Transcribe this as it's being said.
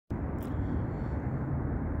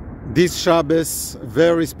This Shabbos,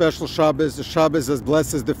 very special Shabbos, the Shabbos that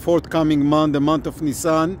blesses the forthcoming month, the month of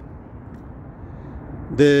Nisan,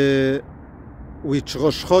 which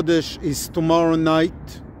Rosh Chodesh is tomorrow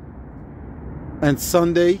night and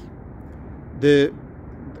Sunday, the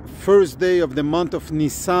first day of the month of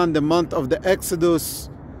Nisan, the month of the Exodus,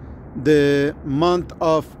 the month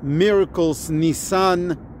of miracles,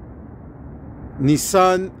 Nisan.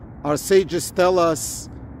 Nisan, our sages tell us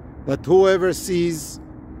that whoever sees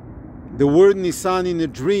the word Nisan in a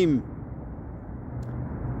dream,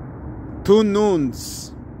 2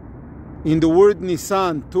 noons in the word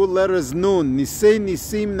Nisan, 2 letters Nun, Nisei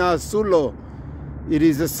Nisim Naasulo, it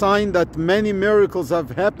is a sign that many miracles have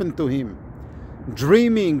happened to him.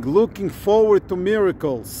 Dreaming, looking forward to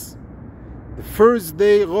miracles. The first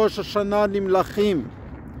day, Rosh Hashanah Limlachim,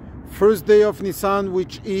 first day of Nisan,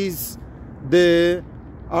 which is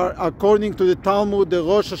according to the Talmud, the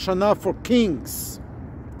Rosh Hashanah for kings.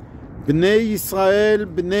 Bnei Yisrael,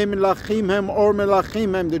 Bnei Melachim hem or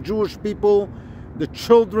Melachim hem, the Jewish people, the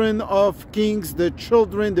children of kings, the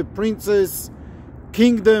children, the princes,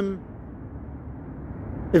 kingdom.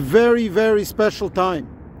 A very, very special time.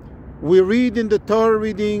 We read in the Torah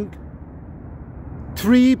reading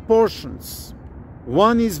 3 portions.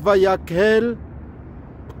 One is Vayakhel,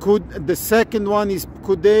 the second one is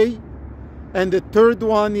Pkudei, and the third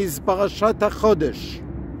one is Parashat HaChodesh.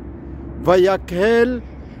 Vayakhel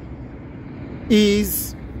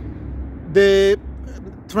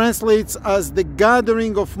translates as the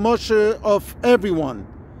gathering of Moshe of everyone,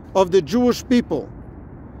 of the Jewish people,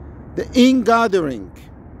 the ingathering,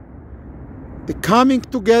 the coming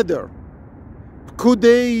together.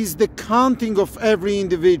 Pkudei is the counting of every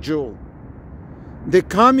individual, the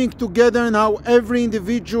coming together and how every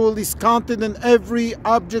individual is counted and every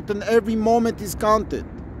object and every moment is counted.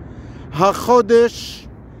 HaChodesh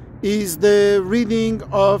is the reading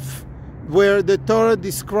of where the Torah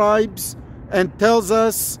describes and tells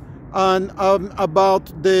us about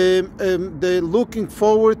the looking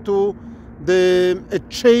forward to a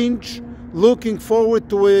change, looking forward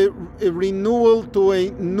to a renewal, to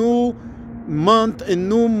a new month, a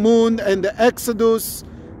new moon, and the Exodus.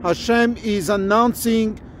 Hashem is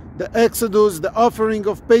announcing the Exodus, the offering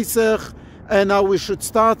of Pesach, and how we should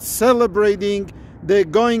start celebrating the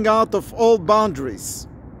going out of all boundaries.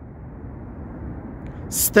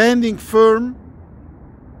 Standing firm,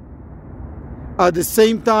 at the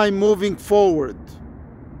same time moving forward.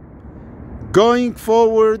 Going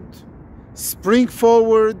forward, spring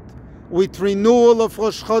forward, with renewal of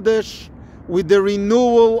Rosh Chodesh, with the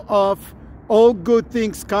renewal of all good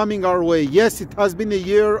things coming our way. Yes, it has been a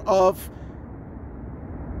year of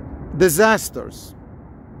disasters.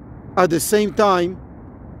 At the same time,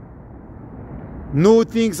 new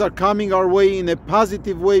things are coming our way in a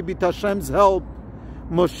positive way with Hashem's help.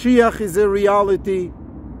 Moshiach is a reality,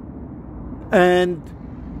 and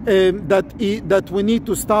that we need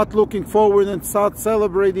to start looking forward and start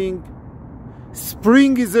celebrating.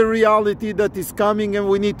 Spring is a reality that is coming and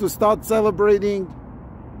we need to start celebrating.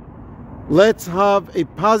 Let's have a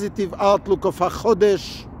positive outlook of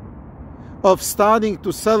HaChodesh, of starting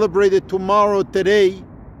to celebrate it tomorrow, today,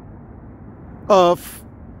 of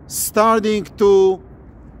starting to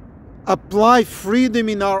apply freedom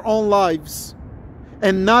in our own lives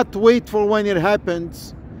and not wait for when it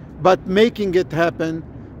happens, but making it happen.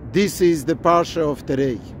 This is the Parsha of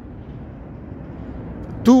today.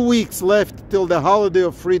 2 weeks left till the holiday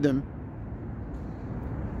of freedom,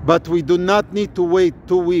 but we do not need to wait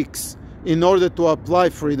 2 weeks in order to apply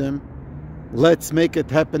freedom. Let's make it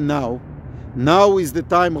happen now. Now is the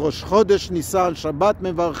time. Rosh Chodesh Nisan, Shabbat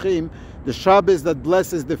Mevarchim, the Shabbos that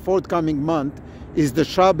blesses the forthcoming month, is the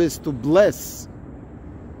Shabbos to bless,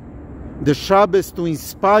 the Shabbos to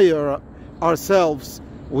inspire ourselves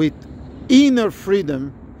with inner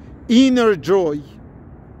freedom, inner joy,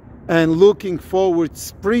 and looking forward,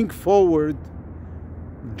 spring forward,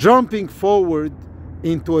 jumping forward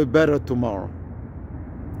into a better tomorrow.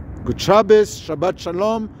 Good Shabbos, Shabbat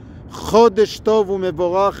Shalom, Chodesh Tov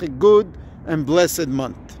u'Mevorach, a good and blessed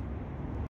month.